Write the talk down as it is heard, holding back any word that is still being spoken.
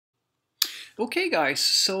Okay guys,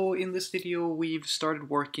 so in this video we've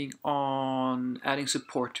started working on adding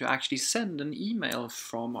support to actually send an email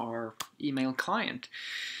from our email client.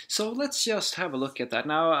 So let's just have a look at that.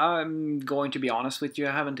 Now I'm going to be honest with you,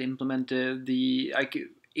 I haven't implemented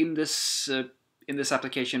in this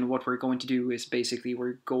application. What we're going to do is basically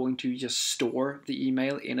we're going to just store the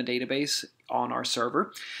email in a database on our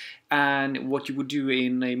server. And what you would do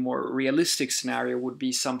in a more realistic scenario would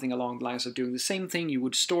be something along the lines of doing the same thing. You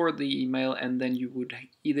would store the email, and then you would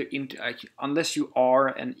either, unless you are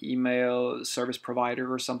an email service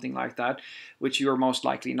provider or something like that, which you're most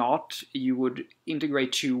likely not, you would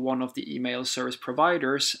integrate to one of the email service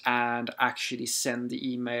providers and actually send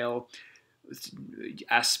the email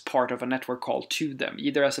as part of a network call to them,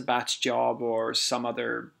 either as a batch job or some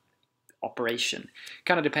other operation.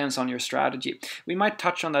 Kind of depends on your strategy. We might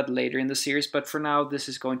touch on that later in the series, but for now this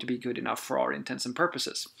is going to be good enough for our intents and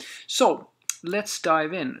purposes. So let's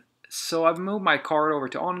dive in. So I've moved my card over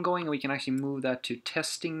to ongoing, and we can actually move that to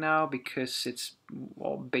testing now because it's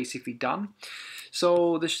all basically done.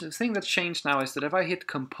 So the thing that's changed now is that if I hit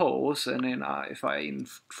compose and then if I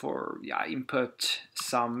input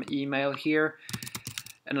some email here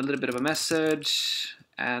and a little bit of a message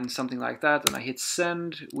and something like that, and I hit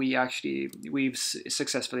send, we've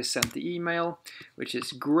successfully sent the email, which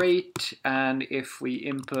is great. And if we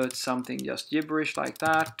input something just gibberish like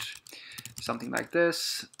that, something like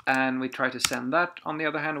this, and we try to send that, on the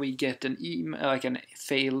other hand, we get an email, like a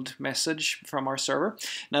failed message from our server.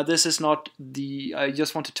 Now this is not the, I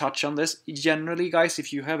just want to touch on this. Generally guys,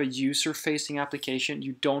 if you have a user-facing application,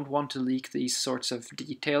 you don't want to leak these sorts of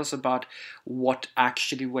details about what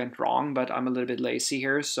actually went wrong, but I'm a little bit lazy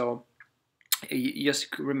here, so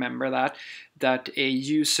just remember that a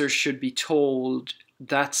user should be told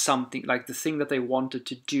that something, like the thing that they wanted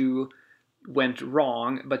to do went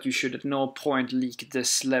wrong, but you should at no point leak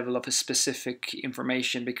this level of a specific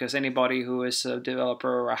information, because anybody who is a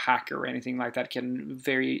developer or a hacker or anything like that can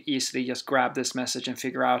very easily just grab this message and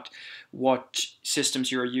figure out what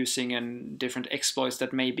systems you're using and different exploits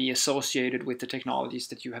that may be associated with the technologies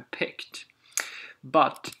that you have picked.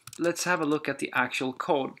 But let's have a look at the actual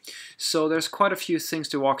code. So there's quite a few things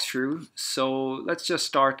to walk through. So let's just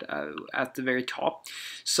start at the very top.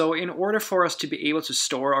 So in order for us to be able to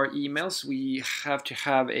store our emails, we have to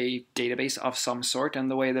have a database of some sort.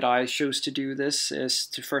 And the way that I choose to do this is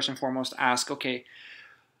to first and foremost ask, okay,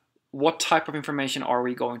 what type of information are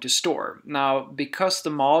we going to store? Now, because the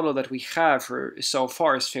model that we have so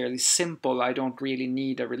far is fairly simple, I don't really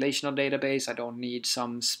need a relational database, I don't need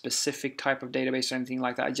some specific type of database or anything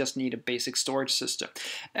like that, I just need a basic storage system.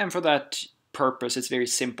 And for that purpose, it's very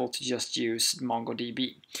simple to just use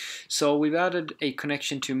MongoDB. So we've added a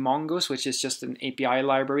connection to Mongoose, which is just an API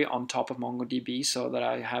library on top of MongoDB, so that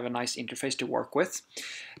I have a nice interface to work with.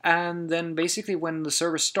 And then basically when the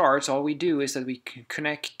server starts, all we do is that we can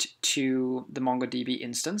connect to the MongoDB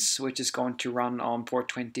instance, which is going to run on port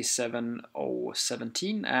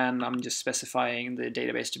 27017, and I'm just specifying the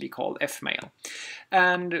database to be called fmail.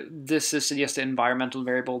 And this is just an environmental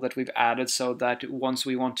variable that we've added so that once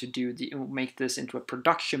we want to make this into a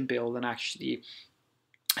production build and actually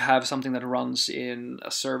have something that runs in a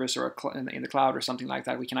service or in the cloud or something like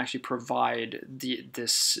that, we can actually provide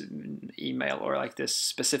this email or like this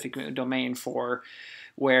specific domain for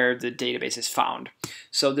where the database is found.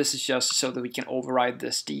 So this is just so that we can override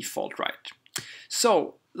this default right.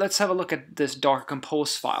 So let's have a look at this Docker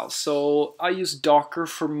Compose file. So I use Docker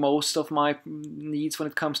for most of my needs when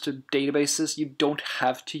it comes to databases. You don't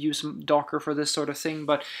have to use Docker for this sort of thing,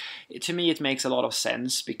 but to me it makes a lot of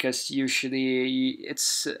sense, because usually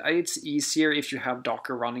it's easier if you have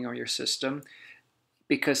Docker running on your system,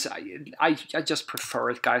 because I just prefer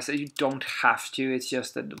it, guys. You don't have to, it's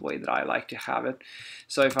just the way that I like to have it.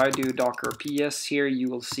 So if I do Docker PS here, you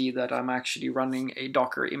will see that I'm actually running a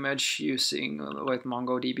Docker image with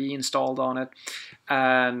MongoDB installed on it,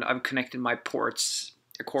 and I've connected my ports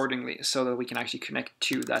accordingly so that we can actually connect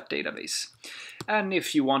to that database. And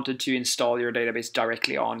if you wanted to install your database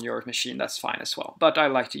directly on your machine, that's fine as well, but I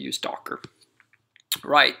like to use Docker.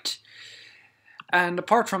 Right. And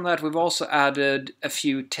apart from that, we've also added a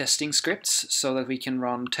few testing scripts so that we can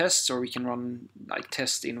run tests, or we can run like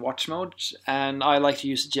tests in watch mode. And I like to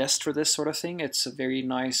use Jest for this sort of thing. It's a very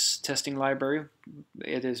nice testing library.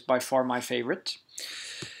 It is by far my favorite.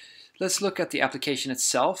 Let's look at the application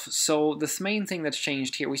itself. So the main thing that's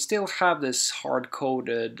changed here, we still have this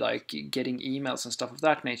hard-coded, like getting emails and stuff of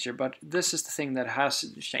that nature, but this is the thing that has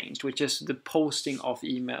changed, which is the posting of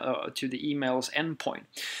email to the emails endpoint.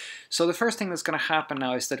 So the first thing that's going to happen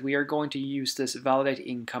now is that we are going to use this validate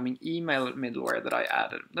incoming email middleware that I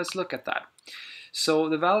added. Let's look at that. So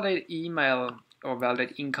the validate email or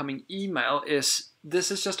validate incoming email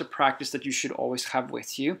this is just a practice that you should always have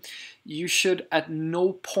with you. You should at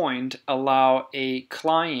no point allow a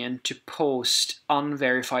client to post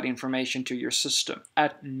unverified information to your system.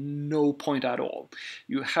 At no point at all.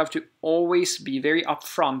 You have to always be very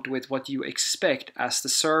upfront with what you expect as the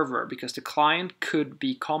server, because the client could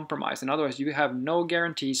be compromised. In other words, you have no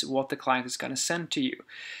guarantees what the client is going to send to you.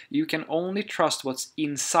 You can only trust what's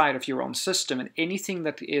inside of your own system, and anything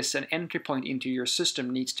that is an entry point into your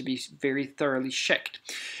system needs to be very thoroughly checked.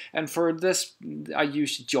 And for this, I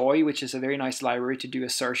use Joy, which is a very nice library to do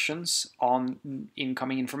assertions on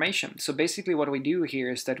incoming information. So basically what we do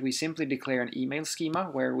here is that we simply declare an email schema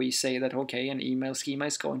where we say that, okay, an email schema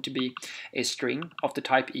is going to be a string of the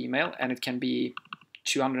type email, and it can be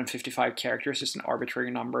 255 characters, is an arbitrary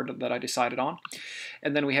number that I decided on.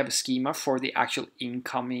 And then we have a schema for the actual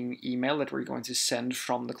incoming email that we're going to send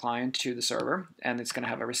from the client to the server. And it's going to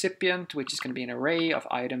have a recipient, which is going to be an array of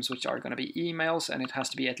items which are going to be emails, and it has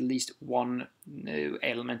to be at least one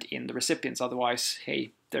element in the recipients. Otherwise,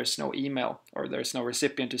 hey, there's no email, or there's no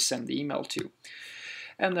recipient to send the email to.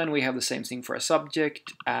 And then we have the same thing for a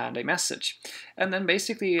subject and a message. And then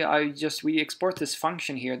basically we export this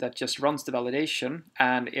function here that just runs the validation,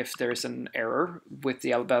 and if there is an error with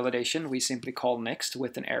the validation, we simply call next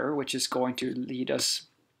with an error, which is going to lead us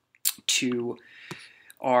to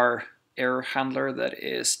our error handler that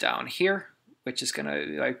is down here, which is going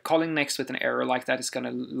to, calling next with an error like that is going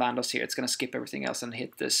to land us here. It's going to skip everything else and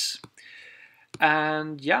hit this.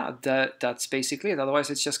 And yeah, that's basically it. Otherwise,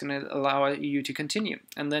 it's just going to allow you to continue.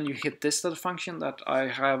 And then you hit this little function that I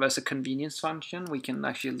have as a convenience function. We can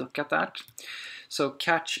actually look at that. So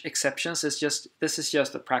catch exceptions is this is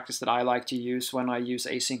just a practice that I like to use when I use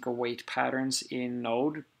async await patterns in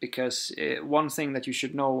Node, because one thing that you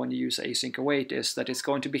should know when you use async await is that it's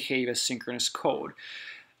going to behave as synchronous code.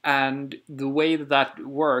 And the way that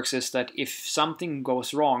works is that if something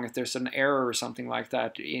goes wrong, if there's an error or something like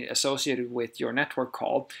that associated with your network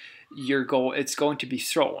call, it's going to be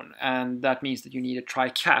thrown, and that means that you need a try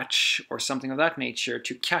catch or something of that nature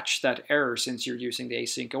to catch that error, since you're using the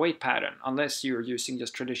async await pattern. Unless you're using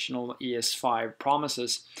just traditional ES5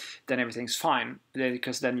 promises, then everything's fine,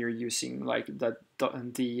 because then you're using like the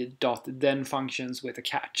 .then functions with a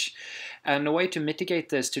catch. And a way to mitigate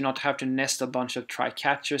this, to not have to nest a bunch of try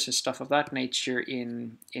catchers and stuff of that nature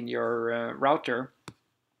in your router,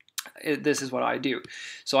 this is what I do.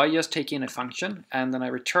 So I just take in a function, and then I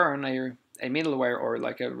return a middleware, or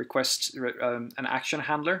like a request, an action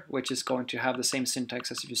handler, which is going to have the same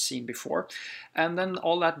syntax as you've seen before. And then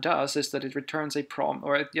all that does is that it returns a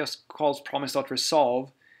it just calls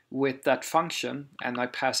promise.resolve with that function, and I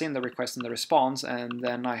pass in the request and the response, and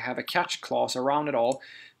then I have a catch clause around it all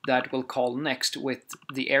that will call next with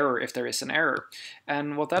the error if there is an error.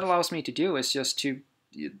 And what that allows me to do is just to,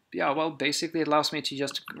 basically it allows me to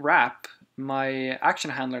just wrap my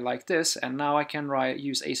action handler like this, and now I can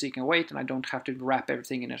use async await, and I don't have to wrap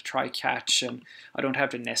everything in a try catch, and I don't have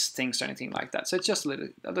to nest things or anything like that. So it's just a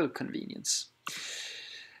little convenience.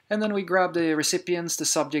 And then we grab the recipients, the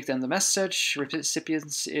subject, and the message.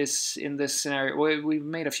 Recipients is, in this scenario, we've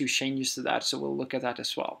made a few changes to that, so we'll look at that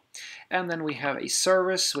as well. And then we have a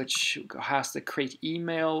service, which has the create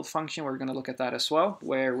email function. We're going to look at that as well,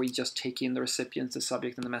 where we just take in the recipients, the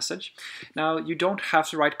subject, and the message. Now, you don't have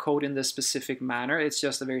to write code in this specific manner. It's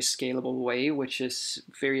just a very scalable way, which is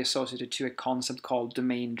very associated to a concept called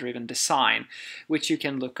domain-driven design, which you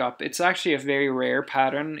can look up. It's actually a very rare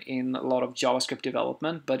pattern in a lot of JavaScript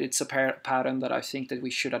development, but it's a pattern that I think that we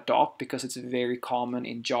should adopt, because it's very common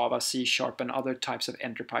in Java, C#, and other types of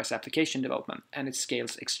enterprise application development, and it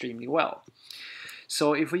scales extremely well.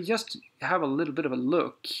 So if we just have a little bit of a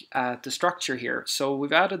look at the structure here, so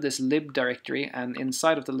we've added this lib directory, and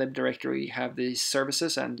inside of the lib directory we have the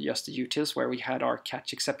services and just the utils, where we had our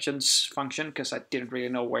catch exceptions function, because I didn't really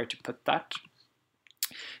know where to put that.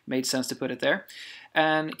 Made sense to put it there.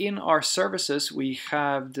 And in our services we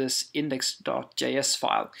have this index.js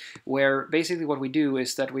file, where basically what we do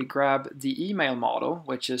is that we grab the email model,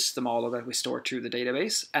 which is the model that we store to the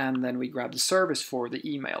database, and then we grab the service for the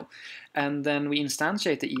email. And then we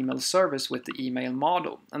instantiate the email service with the email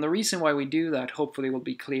model. And the reason why we do that hopefully will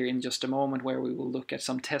be clear in just a moment, where we will look at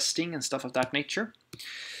some testing and stuff of that nature.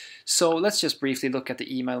 So let's just briefly look at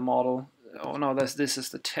the email model. Oh no, this is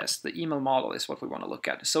the test. The email model is what we want to look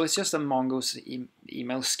at. So it's just a Mongoose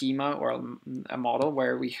email schema, or a model,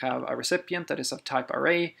 where we have a recipient that is of type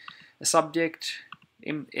array, a subject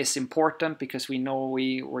is important because we know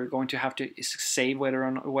we're going to have to say whether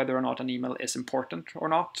or not an email is important or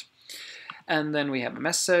not. And then we have a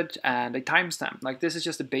message and a timestamp. Like, this is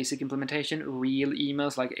just a basic implementation. Real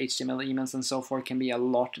emails like HTML emails and so forth can be a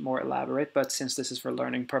lot more elaborate, but since this is for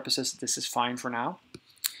learning purposes, this is fine for now.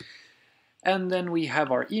 And then we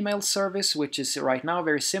have our email service, which is right now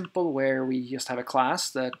very simple, where we just have a class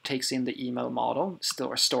that takes in the email model,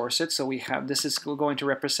 stores it. So we have, this is going to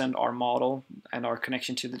represent our model and our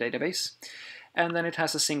connection to the database. And then it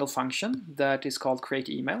has a single function that is called create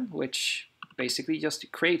email, which basically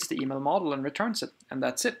just creates the email model and returns it, and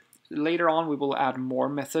that's it. Later on we will add more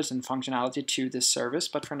methods and functionality to this service,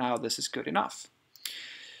 but for now this is good enough.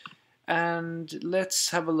 And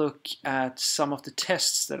let's have a look at some of the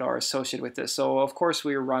tests that are associated with this. So of course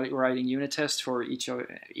we're writing unit tests for each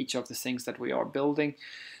of the things that we are building.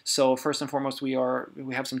 So first and foremost we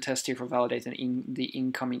have some tests here for validating the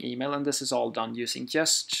incoming email, and this is all done using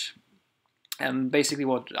Jest. And basically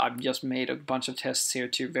what I've just made a bunch of tests here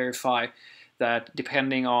to verify that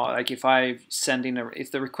depending on, like, if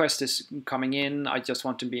the request is coming in, I just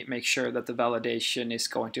want to make sure that the validation is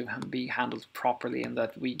going to be handled properly and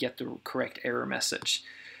that we get the correct error message.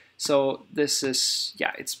 So this is,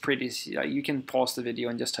 yeah, it's pretty, you can pause the video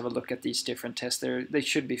and just have a look at these different tests. They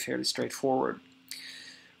should be fairly straightforward.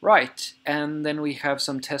 Right, and then we have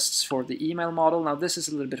some tests for the email model. Now this is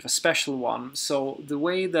a little bit of a special one. So the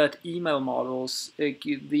way that email models,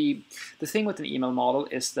 the thing with an email model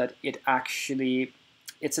is that it's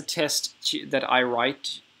a test that I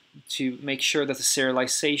write to make sure that the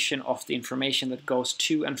serialization of the information that goes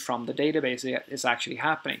to and from the database is actually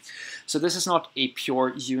happening. So this is not a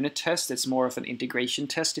pure unit test, it's more of an integration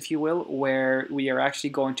test, if you will, where we are actually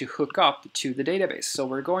going to hook up to the database. So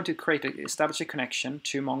we're going to establish a connection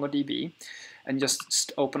to MongoDB and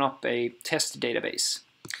just open up a test database.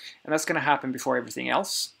 And that's going to happen before everything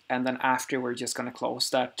else, and then after we're just going to close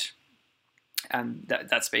that, and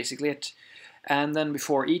that's basically it. And then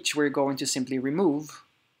before each we're going to simply remove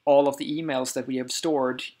all of the emails that we have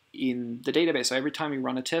stored in the database. So every time we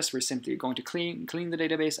run a test, we're simply going to clean the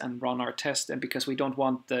database and run our test. And because we don't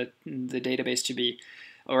want the database to be,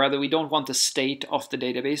 or rather we don't want the state of the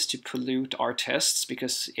database to pollute our tests,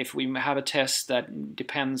 because if we have a test that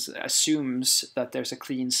assumes that there's a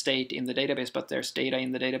clean state in the database, but there's data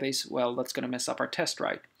in the database, well, that's going to mess up our test,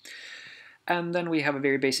 right? And then we have a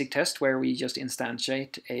very basic test where we just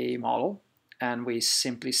instantiate a model, and we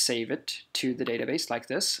simply save it to the database like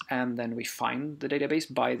this, and then we find the database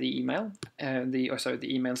by the email, the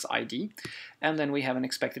email's ID, and then we have an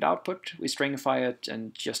expected output. We stringify it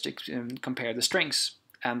and just compare the strings,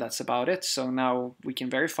 and that's about it. So now we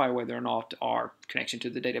can verify whether or not our connection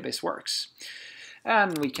to the database works.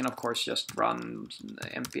 And we can of course just run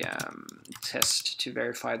npm test to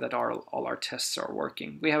verify that all our tests are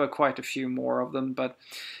working. We have quite a few more of them, but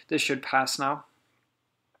this should pass now.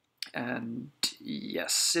 And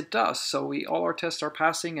yes, it does. So all our tests are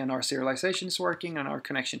passing, and our serialization is working, and our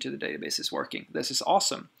connection to the database is working. This is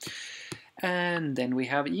awesome. And then we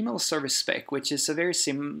have email service spec, which is a very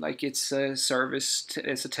it's a service.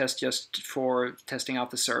 It's a test just for testing out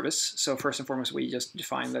the service. So first and foremost, we just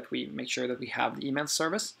define that we make sure that we have the email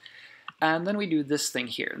service. And then we do this thing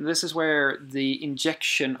here. And this is where the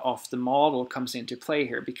injection of the model comes into play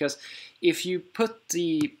here, because if you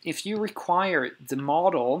require the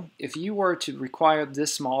model, if you were to require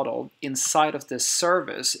this model inside of this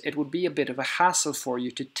service, it would be a bit of a hassle for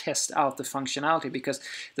you to test out the functionality, because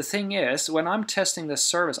the thing is, when I'm testing this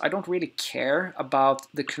service, I don't really care about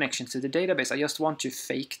the connection to the database. I just want to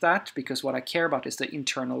fake that, because what I care about is the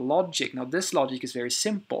internal logic. Now this logic is very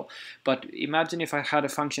simple, but imagine if I had a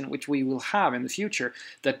function, which we will have in the future,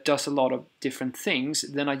 that does a lot of different things,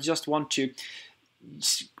 then I just want to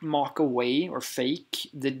mock away or fake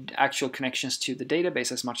the actual connections to the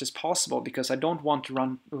database as much as possible, because I don't want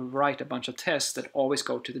to write a bunch of tests that always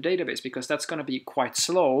go to the database, because that's going to be quite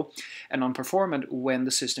slow and unperformant when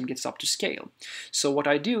the system gets up to scale. So what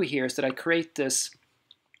I do here is that I create this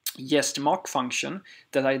Jest mock function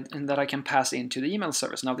that I can pass into the email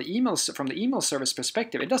service. Now from the email service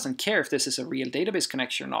perspective, it doesn't care if this is a real database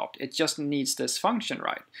connection or not. It just needs this function,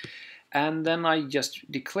 right? And then I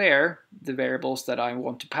just declare the variables that I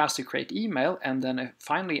want to pass to create email, and then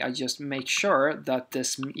finally I just make sure that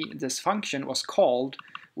this function was called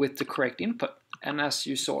with the correct input. And as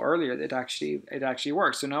you saw earlier, it actually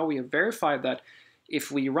works. So now we have verified that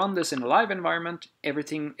if we run this in a live environment,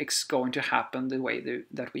 everything is going to happen the way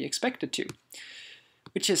that we expect it to,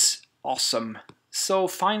 which is awesome. So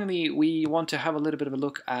finally, we want to have a little bit of a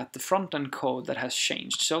look at the front-end code that has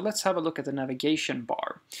changed. So let's have a look at the navigation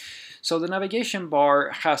bar. So the navigation bar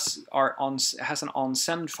has an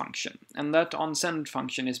onSend function, and that onSend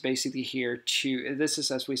function is basically here to, this is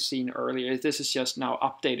as we've seen earlier, this is just now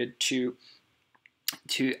updated to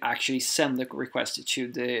to actually send the request to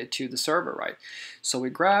the server, right? So we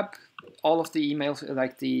grab all of the emails,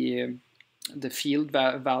 like the field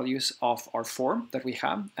values of our form that we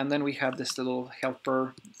have, and then we have this little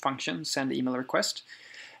helper function, send email request.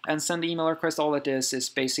 And send email request, all it is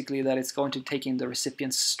basically that it's going to take in the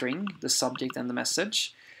recipient's string, the subject and the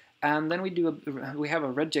message. And then we have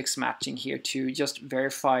a regex matching here to just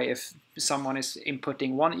verify if someone is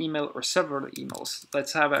inputting one email or several emails.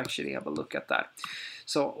 Let's actually have a look at that.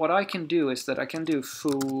 So what I can do is that I can do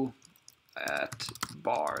foo at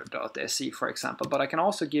bar.se, for example, but I can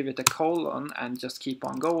also give it a colon and just keep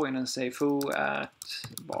on going and say foo at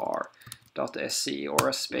bar.se, or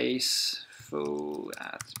a space foo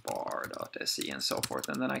at bar.se, and so forth,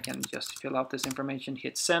 and then I can just fill out this information,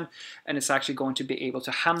 hit send, and it's actually going to be able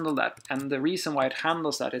to handle that. And the reason why it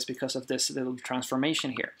handles that is because of this little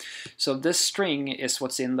transformation here. So this string is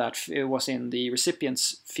what's in that, it was in the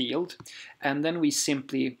recipient's field, and then we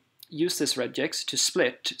simply use this regex to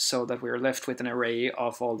split so that we're left with an array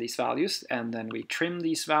of all these values, and then we trim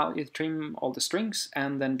these values, trim all the strings,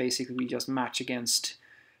 and then basically we just match against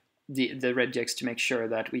the regex to make sure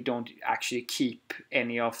that we don't actually keep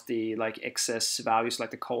any of the like excess values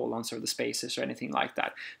like the colons or the spaces or anything like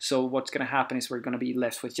that. So what's going to happen is we're going to be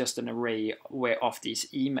left with just an array of these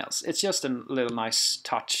emails. It's just a little nice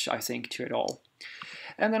touch, I think, to it all.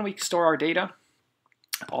 And then we store our data.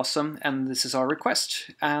 Awesome, and this is our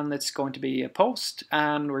request, and it's going to be a post,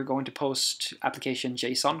 and we're going to post application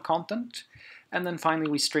JSON content, and then finally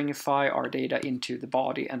we stringify our data into the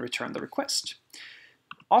body and return the request.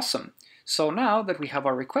 Awesome. So now that we have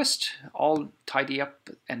our request all tidy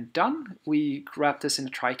up and done, we wrap this in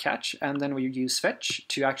a try-catch, and then we use fetch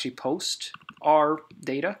to actually post our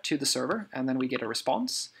data to the server, and then we get a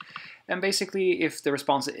response. And basically, if the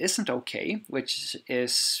response isn't okay, which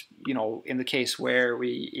is, you know, in the case where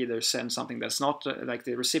we either send something that's not like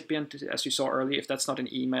the recipient, as you saw earlier, if that's not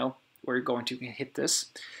an email, we're going to hit this.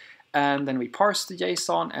 And then we parse the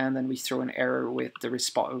JSON, and then we throw an error with the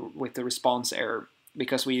response error,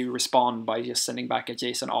 because we respond by just sending back a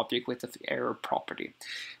JSON object with the error property.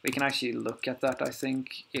 We can actually look at that, I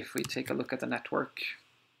think, if we take a look at the network.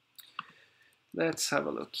 Let's have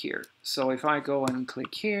a look here. So if I go and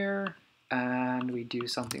click here, and we do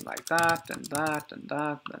something like that, and that, and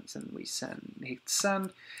that, and then we hit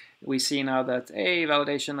send, we see now that a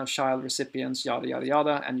validation of child recipients, yada, yada,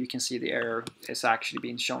 yada, and you can see the error is actually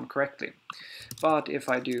being shown correctly. But if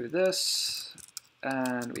I do this,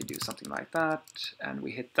 and we do something like that, and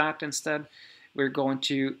we hit that instead, we're going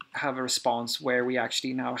to have a response where we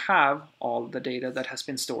actually now have all the data that has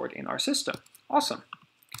been stored in our system. Awesome.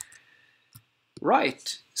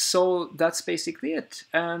 Right, so that's basically it.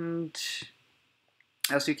 And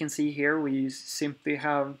as you can see here, we simply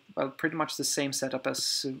have, well, pretty much the same setup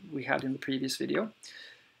as we had in the previous video.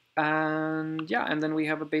 And yeah, and then we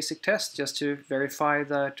have a basic test just to verify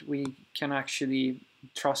that we can actually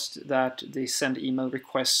trust that the send email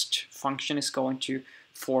request function is going to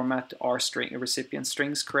format our recipient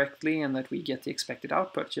strings correctly, and that we get the expected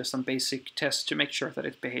output. Just some basic tests to make sure that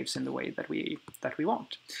it behaves in the way that we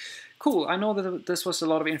want. Cool. I know that this was a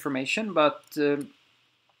lot of information, but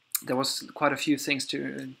there was quite a few things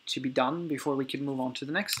to be done before we could move on to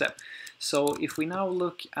the next step. So if we now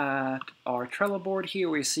look at our Trello board here,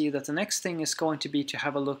 we see that the next thing is going to be to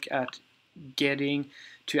have a look at getting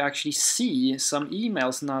to actually see some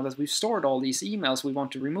emails. Now that we've stored all these emails, we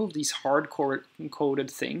want to remove these hard-coded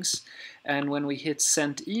things, and when we hit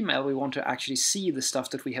send email, we want to actually see the stuff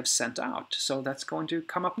that we have sent out. So that's going to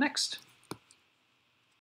come up next.